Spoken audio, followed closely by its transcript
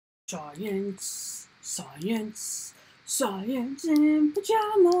Science, science, science in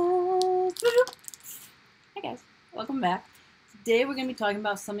pajamas. Hi guys, welcome back. Today we're going to be talking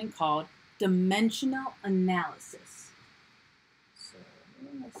about something called dimensional analysis. So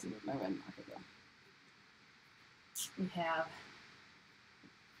let's see where my red marker go. We have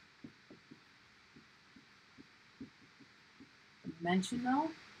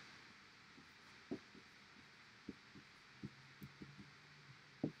dimensional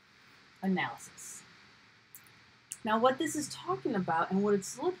analysis. Now what this is talking about and what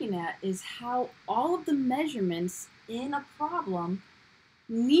it's looking at is how all of the measurements in a problem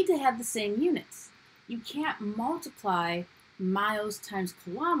need to have the same units. You can't multiply miles times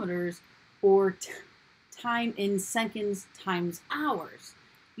kilometers or time in seconds times hours.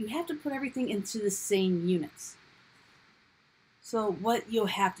 You have to put everything into the same units. So what you'll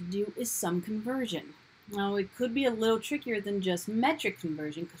have to do is some conversion. Now, it could be a little trickier than just metric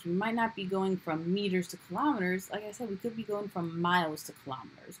conversion because we might not be going from meters to kilometers. Like I said, we could be going from miles to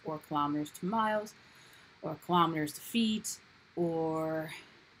kilometers, or kilometers to miles, or kilometers to feet, or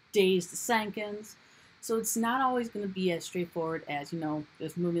days to seconds. So it's not always going to be as straightforward as,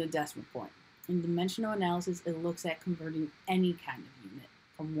 just moving the decimal point. In dimensional analysis, it looks at converting any kind of unit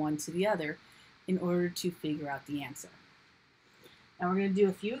from one to the other in order to figure out the answer. Now we're going to do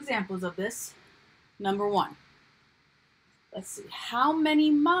a few examples of this. Number one, let's see, how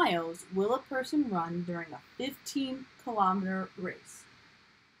many miles will a person run during a 15-kilometer race?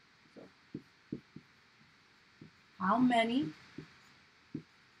 So, how many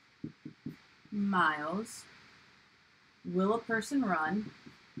miles will a person run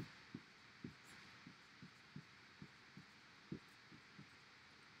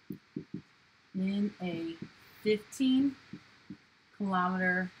in a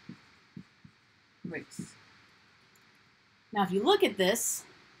 15-kilometer race? Now, if you look at this,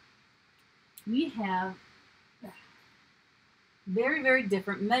 we have very, very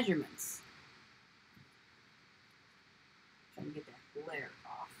different measurements. Trying to get that glare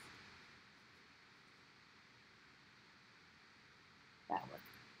off. That work.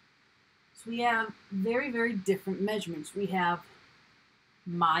 So we have very, very different measurements. We have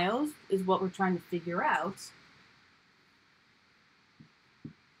miles is what we're trying to figure out.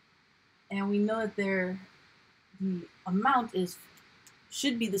 And we know that the amount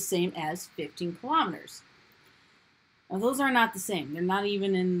should be the same as 15 kilometers. Now those are not the same. They're not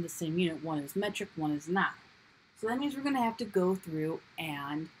even in the same unit. One is metric, one is not. So that means we're going to have to go through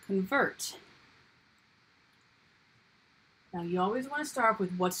and convert. Now you always want to start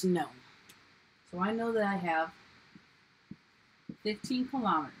with what's known. So I know that I have 15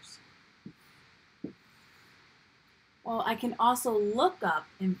 kilometers. Well, I can also look up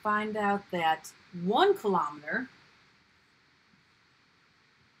and find out that 1 kilometer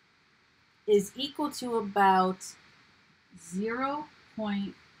is equal to about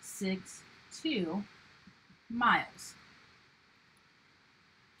 0.62 miles.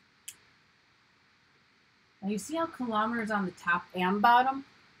 Now you see how kilometers on the top and bottom?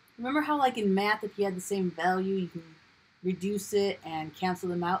 Remember how like in math, if you had the same value, you can reduce it and cancel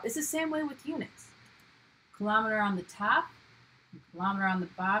them out? It's the same way with units. Kilometer on the top, and kilometer on the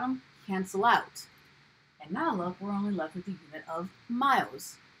bottom, cancel out. And now look, we're only left with the unit of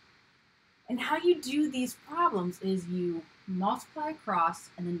miles. And how you do these problems is you multiply across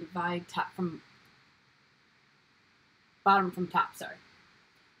and then divide bottom from top, sorry.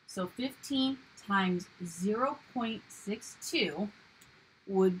 So 15 times 0.62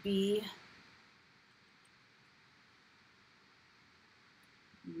 would be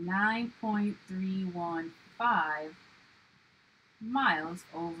 9.315 miles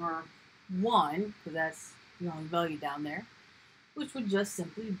over 1, because that's the only value down there, which would just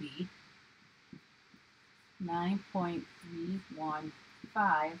simply be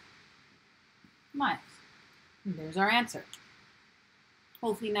 9.315 miles. And there's our answer.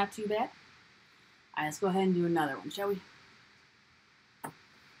 Hopefully not too bad. All right, let's go ahead and do another one, shall we?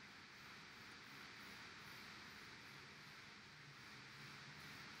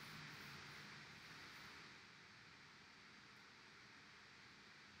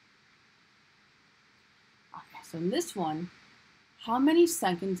 So in this one, how many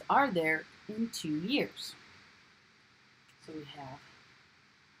seconds are there in 2 years? So we have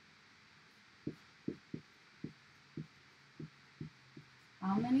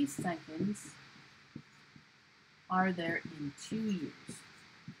how many seconds are there in 2 years?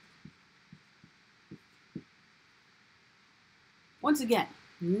 Once again,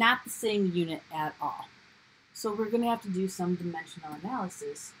 not the same unit at all. So we're going to have to do some dimensional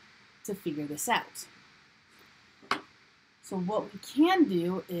analysis to figure this out. So what we can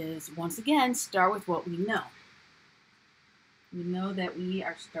do is, once again, start with what we know. We know that we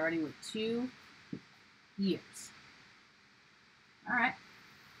are starting with 2 years. All right.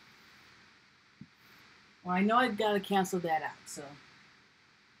 Well, I know I've got to cancel that out. So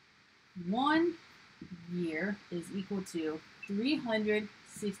 1 year is equal to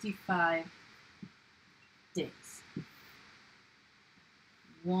 365 days.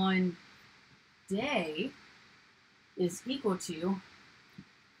 1 day is equal to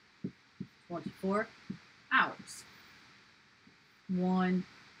 24 hours. 1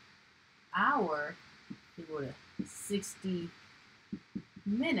 hour is equal to 60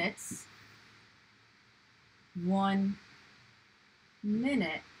 minutes. 1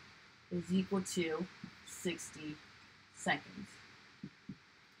 minute is equal to 60 seconds.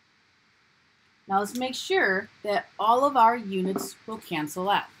 Now let's make sure that all of our units will cancel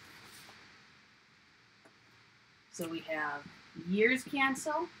out. So we have years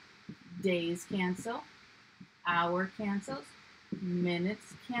cancel, days cancel, hour cancels,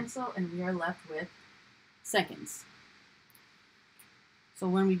 minutes cancel, and we are left with seconds. So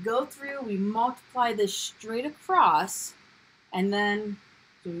when we go through, we multiply this straight across, and then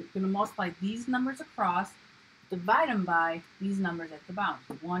so we're going to multiply these numbers across, divide them by these numbers at the bottom.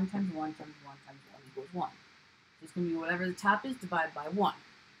 So 1 times 1 times 1 times 1 equals 1. So it's going to be whatever the top is divided by 1.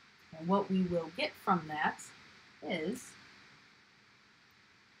 And what we will get from that is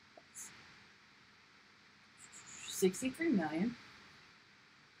 63 million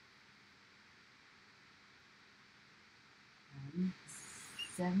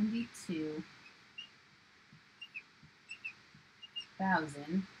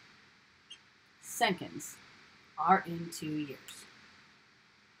 72,000 seconds are in 2 years.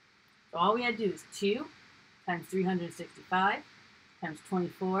 So all we had to do is 2 times 365 times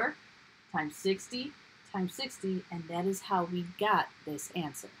 24 times 60 times 60, and that is how we got this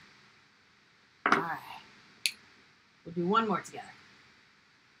answer. All right. We'll do one more together.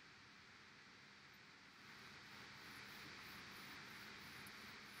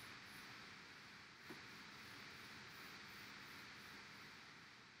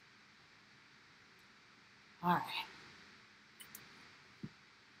 All right.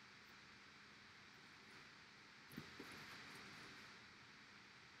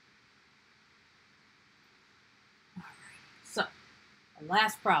 So, our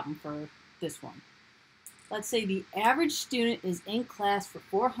last problem for this one. Let's say the average student is in class for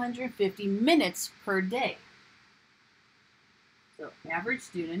 450 minutes per day. So, average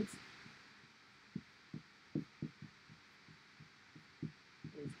student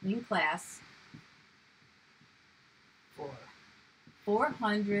is in class for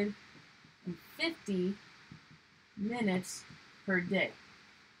 450 minutes per day.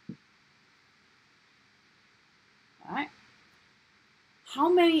 All right. How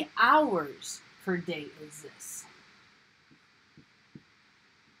many hours per day is this?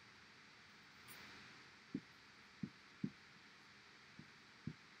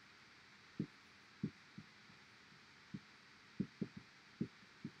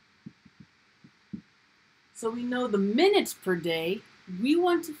 So we know the minutes per day. We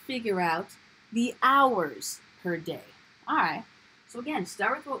want to figure out the hours per day. All right. So again,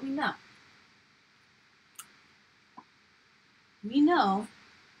 start with what we know. We know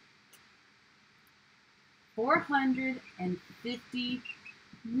 450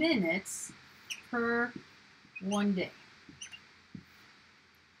 minutes per 1 day.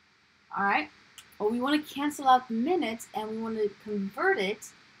 All right. Well, we want to cancel out the minutes and we want to convert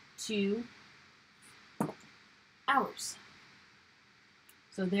it to hours.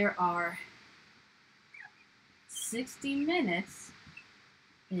 So there are 60 minutes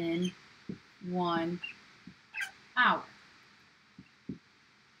in 1 hour.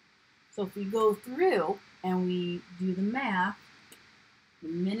 So if we go through and we do the math, the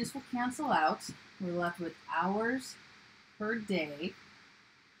minutes will cancel out. We're left with hours per day.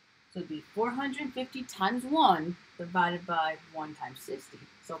 So it'd be 450 times 1 divided by 1 times 60.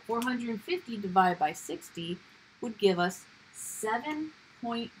 So 450 divided by 60 would give us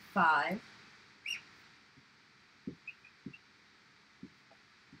 7.5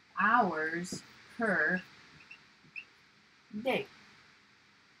 hours per day.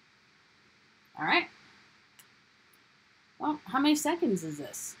 All right. Well, how many seconds is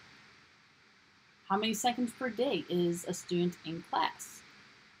this? How many seconds per day is a student in class?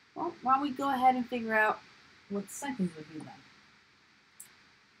 Well, why don't we go ahead and figure out what seconds would be then?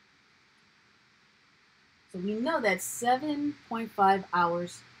 So we know that's 7.5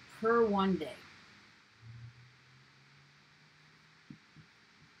 hours per 1 day.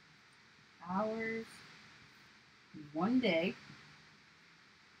 Hours 1 day.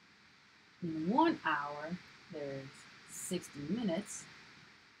 In 1 hour, there's 60 minutes.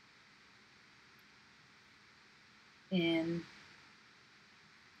 In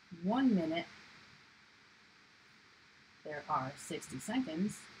 1 minute, there are 60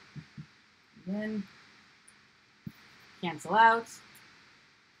 seconds. Then cancel out.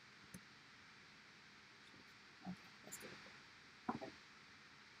 Okay, let's do it. Okay.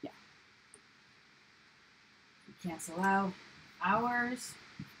 Yeah. Cancel out hours,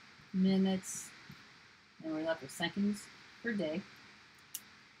 minutes, and we're left with seconds per day.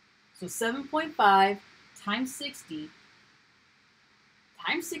 So 7.5 times 60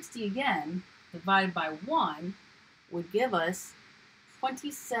 again, divided by 1, would give us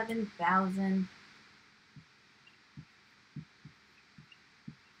 27,000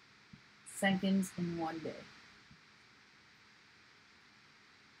 seconds in 1 day.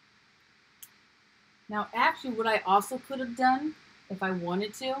 Now, actually, what I also could have done, if I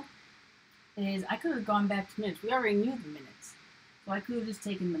wanted to, is I could have gone back to minutes. We already knew the minutes. So I could have just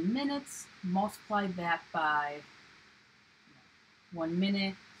taken the minutes, multiplied that by 1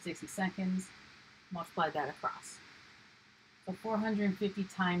 minute, 60 seconds, multiplied that across. So 450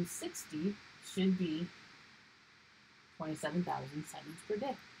 times 60 should be 27,000 seconds per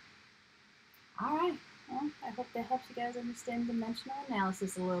day. All right. Well, I hope that helps you guys understand dimensional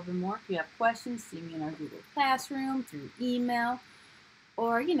analysis a little bit more. If you have questions, see me in our Google Classroom, through email,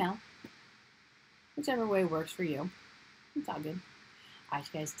 or, whichever way works for you. It's all good. All right,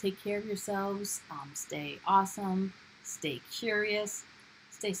 you guys, take care of yourselves. Stay awesome. Stay curious.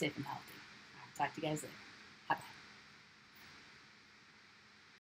 Stay safe and healthy. All right, talk to you guys later.